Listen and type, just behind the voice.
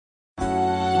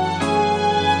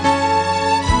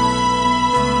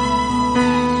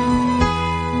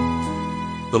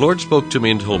Lord spoke to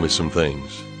me and told me some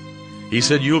things. He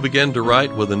said, you'll begin to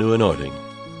write with a new anointing.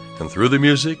 And through the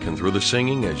music and through the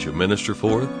singing as you minister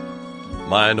forth,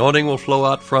 my anointing will flow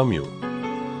out from you.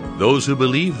 Those who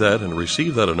believe that and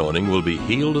receive that anointing will be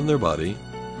healed in their body.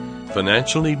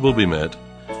 Financial need will be met.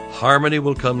 Harmony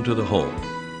will come to the home.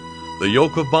 The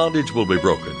yoke of bondage will be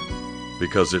broken,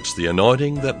 because it's the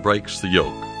anointing that breaks the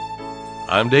yoke.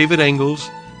 I'm David Engels,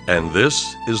 and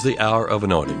this is the Hour of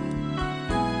Anointing.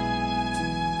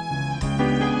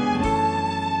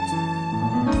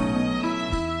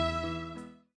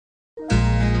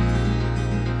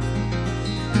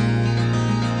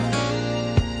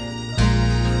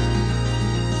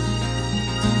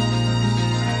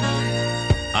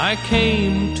 I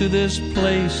came to this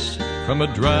place from a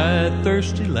dry,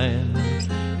 thirsty land,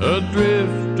 a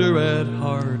drifter at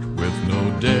heart with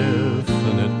no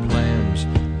definite plans,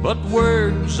 but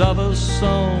words of a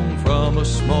song from a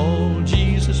small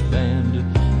Jesus band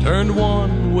turned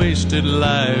one wasted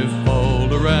life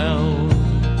all around.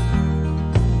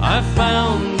 I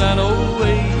found an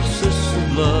oasis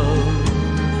of love.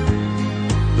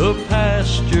 The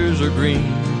pastures are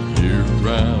green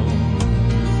year-round.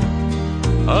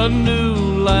 A new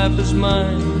life is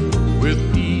mine with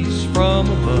peace from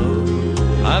above.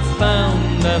 I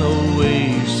found an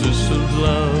oasis of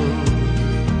love.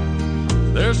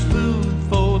 There's food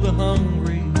for the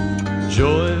hungry,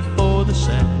 joy for the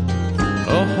sad,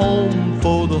 a home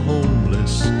for the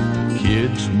homeless,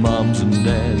 kids, moms and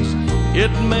dads.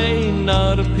 It may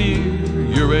not appear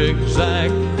your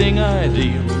exacting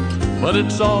ideal, but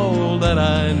it's all that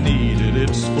I needed,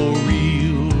 it's for real.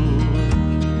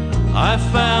 I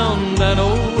found an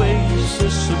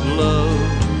oasis of love.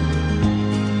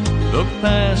 The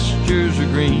pastures are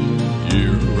green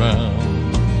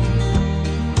year-round.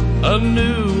 A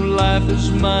new life is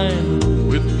mine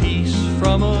with peace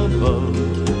from above.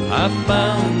 I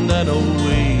found an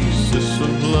oasis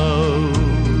of love.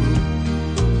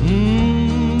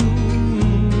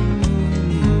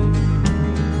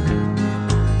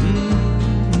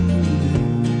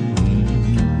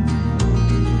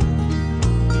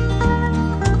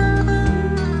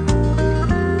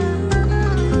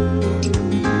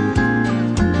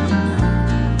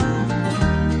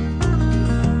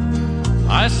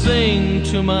 I sing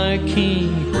to my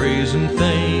King, praise and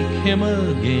thank Him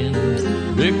again,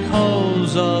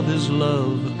 because of His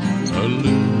love a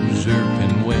loser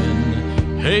can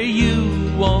win. Hey, you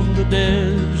on the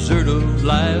desert of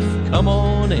life, come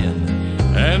on in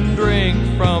and drink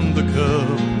from the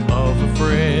cup of a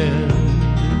friend.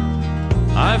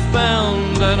 I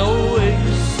found an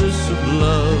oasis of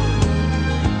love.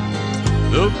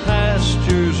 The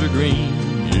pastures are green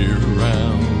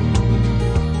year-round.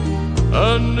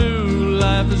 A new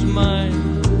life is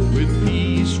mine with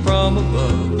peace from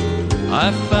above.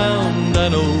 I found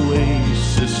an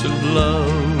oasis of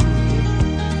love.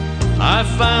 I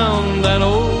found an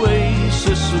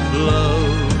oasis of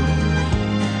love.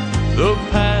 The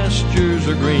pastures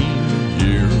are green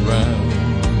year-round.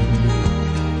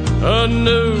 A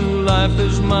new life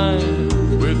is mine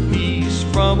with peace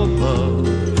from above.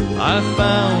 I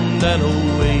found an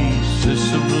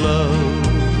oasis of love.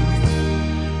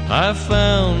 I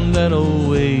found an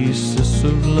oasis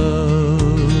of love.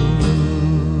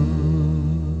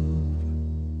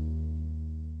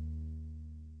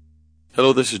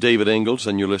 Hello, this is David Engels,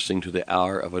 and you're listening to the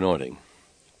Hour of Anointing.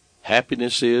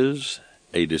 Happiness is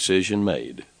a decision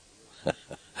made.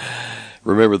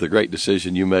 Remember the great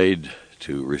decision you made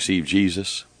to receive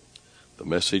Jesus? The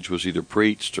message was either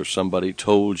preached or somebody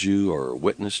told you or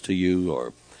witnessed to you,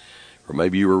 or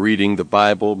maybe you were reading the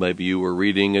Bible, maybe you were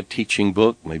reading a teaching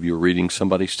book, maybe you were reading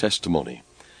somebody's testimony,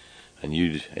 and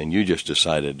you just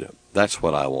decided, that's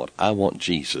what I want. I want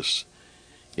Jesus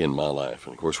in my life.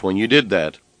 And of course, when you did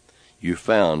that, you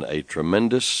found a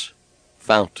tremendous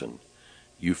fountain.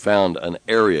 You found an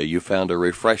area. You found a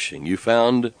refreshing. You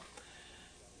found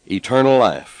eternal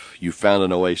life. You found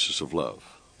an oasis of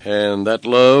love. And that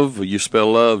love, you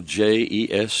spell love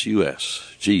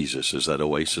J-E-S-U-S. Jesus is that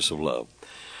oasis of love.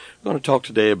 We're going to talk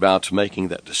today about making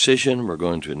that decision. We're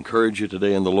going to encourage you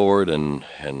today in the Lord and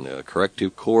a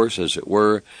corrective course, as it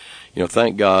were. You know,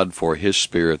 thank God for His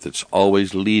Spirit that's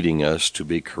always leading us to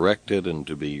be corrected and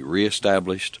to be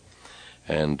reestablished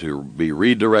and to be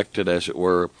redirected, as it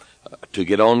were, to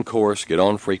get on course, get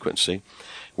on frequency.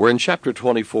 We're in chapter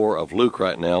 24 of Luke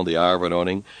right now, the Hour of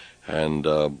Anointing, and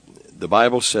the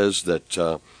Bible says that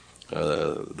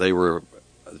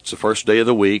it's the first day of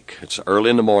the week, it's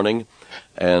early in the morning,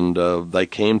 and they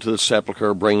came to the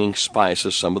sepulchre bringing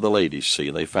spices, some of the ladies, see.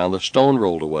 They found the stone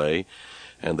rolled away,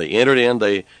 and they entered in,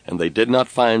 and they did not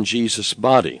find Jesus'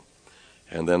 body.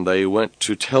 And then they went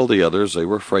to tell the others. They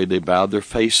were afraid. They bowed their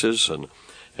faces,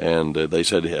 and they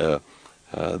said,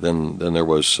 then there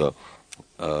was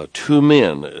 2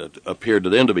 men, appeared to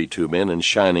them to be 2 men in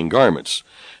shining garments.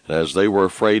 And as they were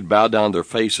afraid, bowed down their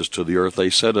faces to the earth, they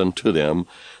said unto them,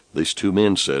 these 2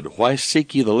 men said, Why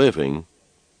seek ye the living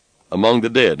among the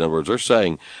dead? In other words, they're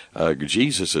saying,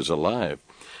 Jesus is alive.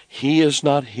 He is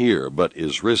not here, but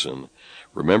is risen.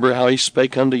 Remember how he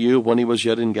spake unto you when he was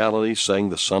yet in Galilee, saying,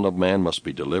 The Son of Man must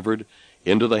be delivered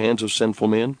into the hands of sinful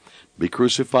men, be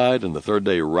crucified, and the 3rd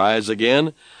day rise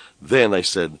again. Then they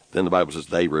said, then the Bible says,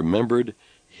 they remembered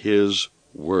his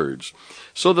words.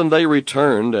 So then they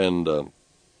returned, and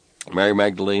Mary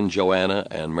Magdalene, Joanna,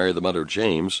 and Mary the mother of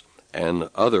James, and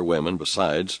other women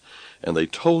besides, and they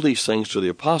told these things to the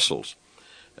apostles.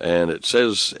 And it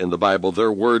says in the Bible,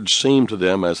 their words seemed to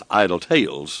them as idle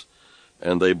tales,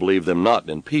 and they believed them not.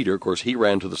 And Peter, of course, he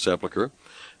ran to the sepulchre,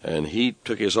 and he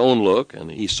took his own look,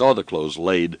 and he saw the clothes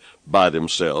laid by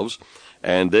themselves,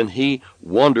 and then he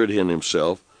wondered in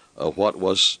himself what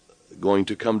was going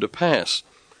to come to pass.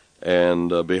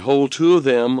 And behold, 2 of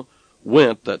them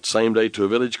went that same day to a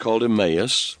village called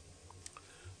Emmaus,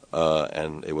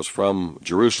 and it was from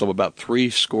Jerusalem about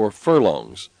 60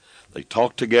 furlongs. They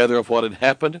talked together of what had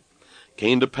happened,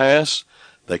 came to pass.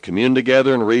 They communed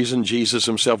together and reasoned. Jesus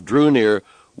himself drew near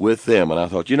with them. And I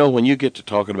thought, when you get to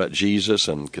talking about Jesus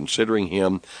and considering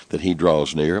him, that he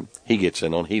draws near, he gets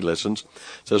in on, he listens.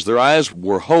 It says, their eyes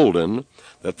were holden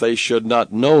that they should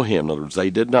not know him. In other words, they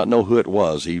did not know who it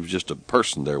was. He was just a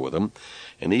person there with them.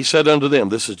 And he said unto them,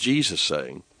 this is Jesus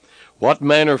saying, What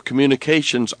manner of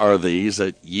communications are these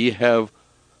that ye have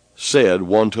said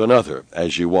one to another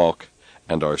as ye walk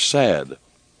and are sad?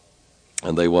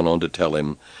 And they went on to tell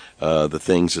him the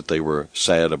things that they were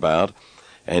sad about.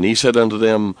 And he said unto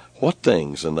them, What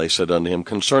things? And they said unto him,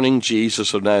 Concerning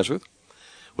Jesus of Nazareth,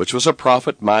 which was a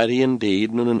prophet, mighty in deed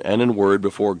and in word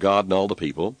before God and all the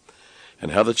people,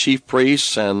 and how the chief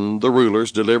priests and the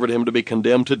rulers delivered him to be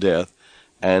condemned to death,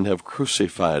 and have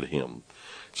crucified him.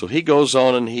 So he goes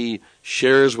on and he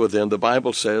shares with them. The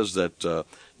Bible says that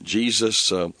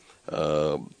Jesus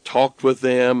talked with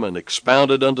them and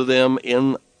expounded unto them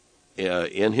in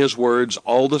his words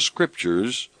all the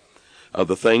scriptures of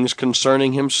the things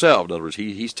concerning himself. In other words,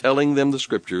 he's telling them the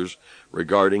scriptures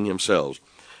regarding himself.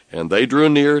 And they drew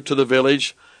near to the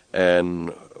village, and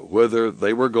whither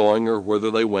they were going or whither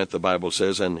they went, the Bible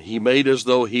says, and he made as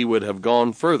though he would have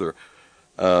gone further.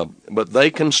 But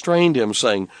they constrained him,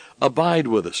 saying, Abide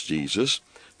with us, Jesus,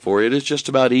 for it is just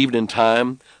about evening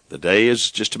time. The day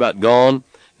is just about gone.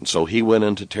 And so he went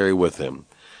in to tarry with them.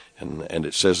 And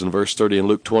it says in verse 30 in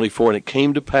Luke 24, And it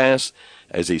came to pass,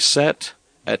 as he sat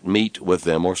at meat with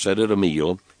them, or sat at a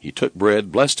meal, he took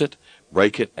bread, blessed it,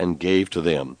 brake it, and gave to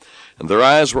them. And their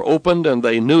eyes were opened, and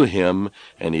they knew him,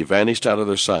 and he vanished out of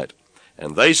their sight.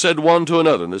 And they said one to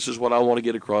another, and this is what I want to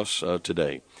get across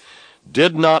today,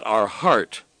 Did not our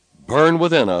heart burn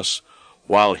within us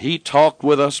while he talked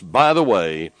with us by the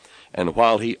way, and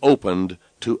while he opened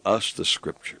to us the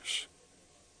scriptures?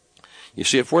 You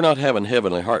see, if we're not having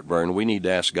heavenly heartburn, we need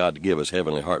to ask God to give us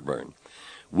heavenly heartburn.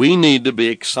 We need to be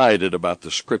excited about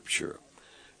the scripture.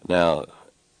 Now,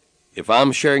 if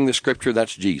I'm sharing the scripture,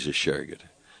 that's Jesus sharing it.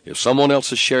 If someone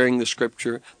else is sharing the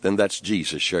scripture, then that's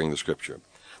Jesus sharing the scripture.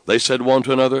 They said one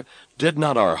to another, Did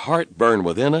not our heart burn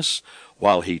within us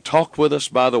while he talked with us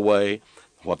by the way?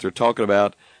 What they're talking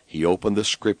about, he opened the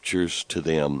scriptures to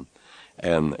them.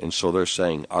 And so they're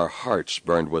saying, our hearts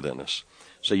burned within us.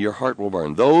 So your heart will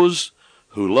burn. Those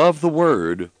who love the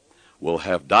word will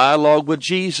have dialogue with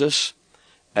Jesus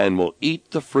and will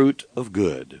eat the fruit of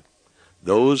good.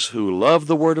 Those who love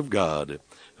the word of God,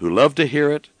 who love to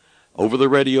hear it over the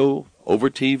radio, over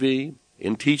TV,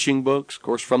 in teaching books, of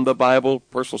course, from the Bible,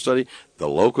 personal study, the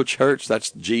local church,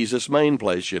 that's Jesus' main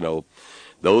place,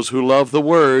 Those who love the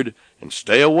word and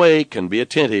stay awake and be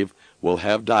attentive will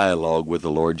have dialogue with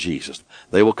the Lord Jesus.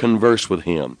 They will converse with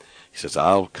him. He says,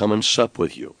 I'll come and sup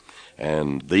with you.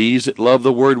 And these that love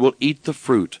the word will eat the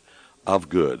fruit of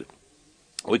good.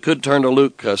 We could turn to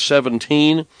Luke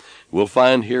 17. We'll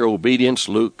find here obedience,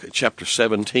 Luke chapter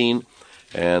 17.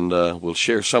 And we'll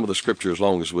share some of the scripture as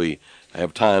long as we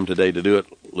have time today to do it.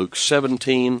 Luke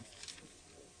 17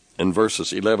 and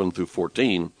verses 11 through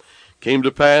 14. Came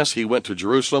to pass, he went to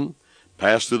Jerusalem,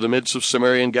 passed through the midst of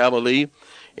Samaria and Galilee,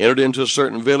 entered into a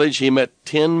certain village. He met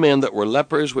 10 men that were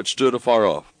lepers, which stood afar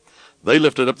off. They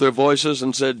lifted up their voices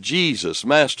and said, Jesus,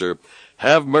 Master,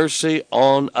 have mercy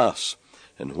on us.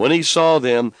 And when he saw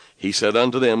them, he said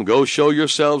unto them, Go show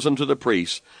yourselves unto the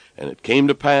priests. And it came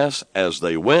to pass, as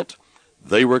they went,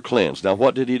 they were cleansed. Now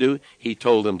what did he do? He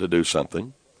told them to do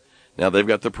something. Now, they've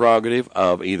got the prerogative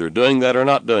of either doing that or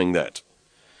not doing that.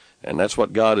 And that's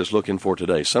what God is looking for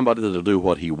today, somebody that will do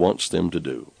what he wants them to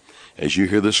do. As you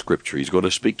hear the scripture, he's going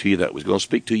to speak to you that way. He's going to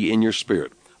speak to you in your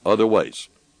spirit, other ways.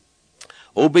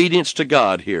 Obedience to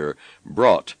God here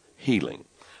brought healing.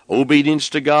 Obedience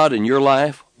to God in your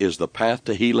life is the path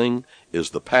to healing,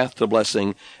 is the path to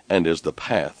blessing, and is the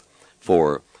path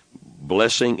for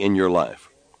blessing in your life.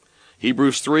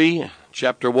 Hebrews 3,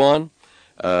 chapter 1,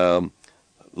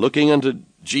 looking unto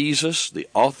Jesus, the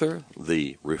author,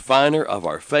 the refiner of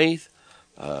our faith.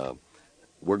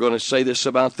 We're going to say this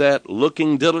about that.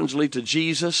 Looking diligently to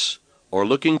Jesus or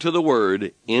looking to the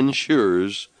Word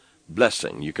ensures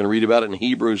blessing. You can read about it in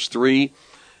Hebrews 3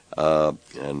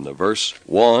 and verse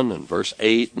 1 and verse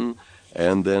 8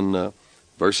 and then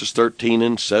verses 13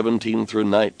 and 17 through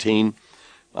 19.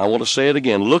 I want to say it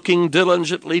again. Looking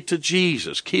diligently to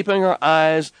Jesus, keeping our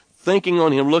eyes thinking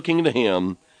on him, looking to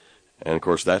him. And, of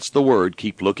course, that's the Word.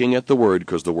 Keep looking at the Word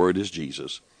because the Word is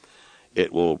Jesus.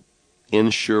 It will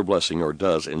ensure blessing, or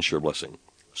does ensure blessing.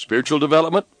 Spiritual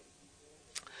development.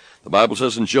 The Bible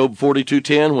says in Job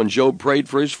 42:10, when Job prayed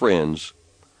for his friends,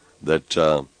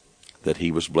 that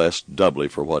he was blessed doubly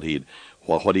for what he'd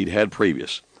had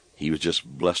previous. He was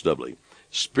just blessed doubly.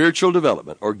 Spiritual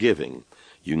development, or giving.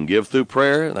 You can give through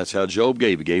prayer. That's how Job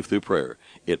gave. He gave through prayer.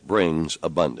 It brings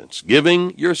abundance.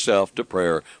 Giving yourself to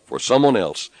prayer for someone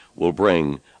else will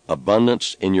bring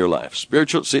abundance in your life.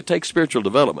 It takes spiritual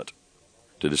development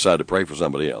to decide to pray for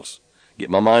somebody else.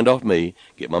 Get my mind off me,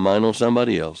 get my mind on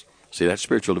somebody else. See, that's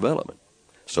spiritual development.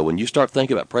 So when you start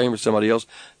thinking about praying for somebody else,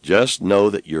 just know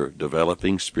that you're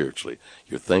developing spiritually.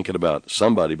 You're thinking about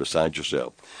somebody besides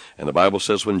yourself. And the Bible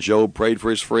says when Job prayed for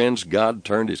his friends, God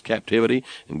turned his captivity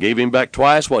and gave him back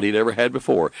twice what he'd ever had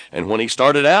before. And when he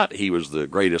started out, he was the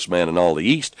greatest man in all the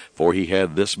East, for he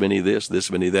had this many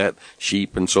that,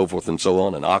 sheep and so forth and so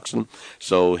on, and oxen.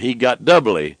 So he got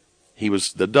doubly. He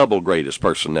was the double greatest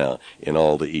person now in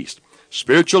all the East.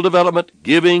 Spiritual development,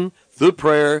 giving through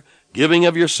prayer, giving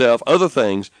of yourself, other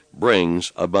things,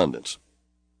 brings abundance.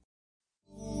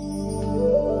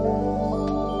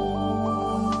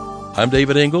 I'm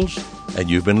David Ingalls, and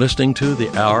you've been listening to The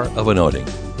Hour of Anointing.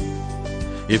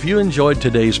 If you enjoyed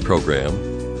today's program,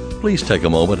 please take a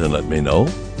moment and let me know.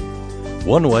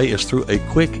 One way is through a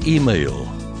quick email.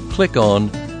 Click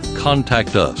on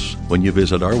Contact Us when you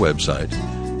visit our website,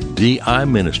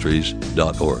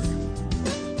 diministries.org.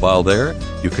 While there,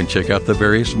 you can check out the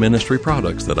various ministry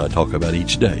products that I talk about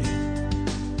each day.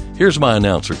 Here's my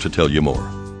announcer to tell you more.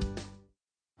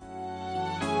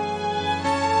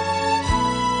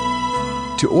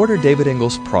 To order David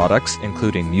Ingalls products,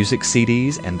 including music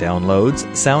CDs and downloads,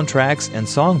 soundtracks, and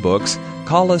songbooks,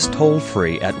 call us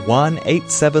toll-free at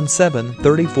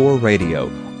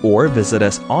 1-877-34-RADIO or visit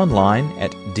us online at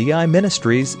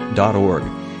diministries.org.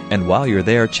 And while you're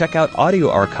there, check out audio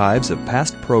archives of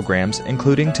past programs,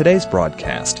 including today's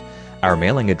broadcast. Our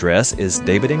mailing address is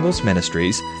David Ingalls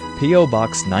Ministries, P.O.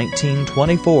 Box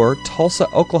 1924, Tulsa,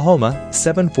 Oklahoma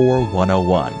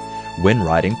 74101. When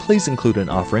writing, please include an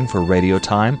offering for radio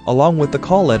time along with the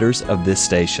call letters of this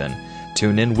station.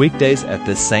 Tune in weekdays at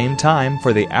this same time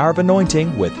for the Hour of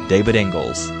Anointing with David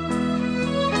Ingalls.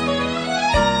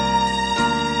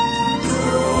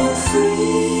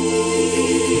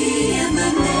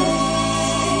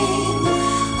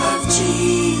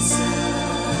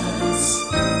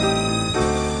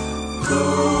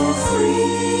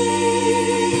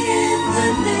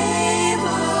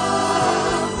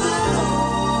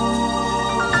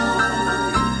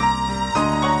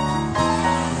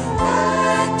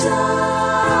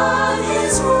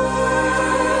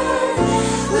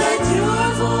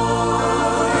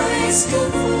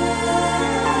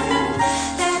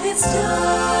 It's done.